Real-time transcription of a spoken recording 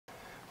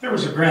There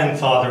was a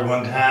grandfather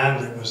one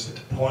time that was at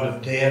the point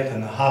of death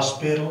in the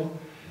hospital,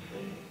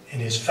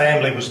 and his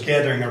family was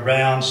gathering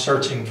around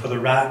searching for the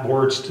right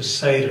words to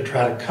say to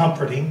try to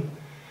comfort him.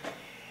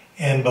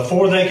 And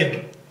before they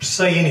could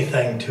say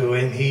anything to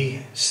him,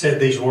 he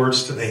said these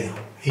words to them.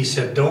 He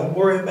said, "Don't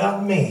worry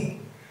about me.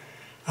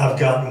 I've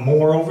got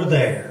more over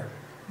there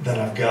than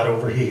I've got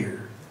over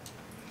here."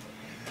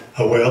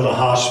 Well, the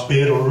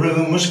hospital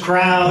room was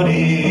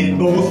crowded,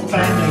 both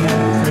family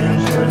and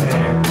friends were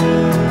there.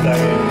 They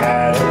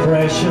had a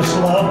precious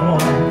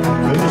loved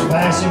one whose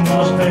passing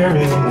was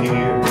very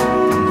near.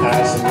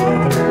 As they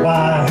gathered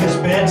by his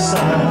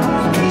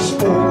bedside, he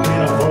spoke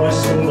in a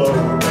voice so low,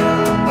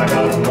 "I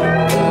got more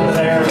over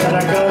there than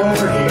I got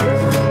over here.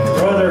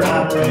 Brother,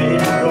 I'm ready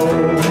to go.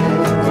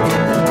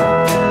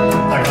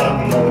 I got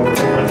more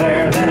over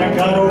there than I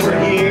got over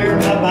here.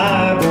 My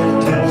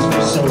Bible tells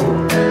me so.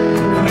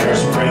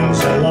 There's friends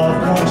and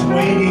loved ones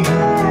waiting,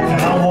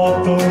 and I'll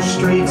walk those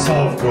streets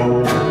of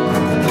gold."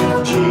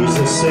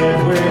 Jesus said,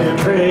 "Where your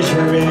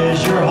treasure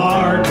is, your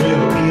heart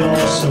will be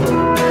also."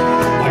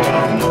 I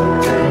got more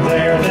over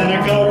there than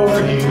I got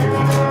over here.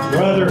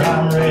 Brother,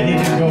 I'm ready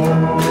to go.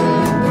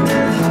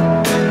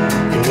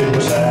 It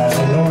was at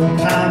an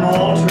old-time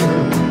altar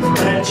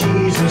that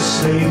Jesus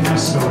saved my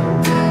soul.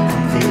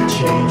 He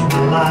changed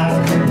my life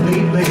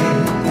completely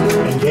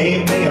and gave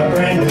me a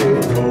brand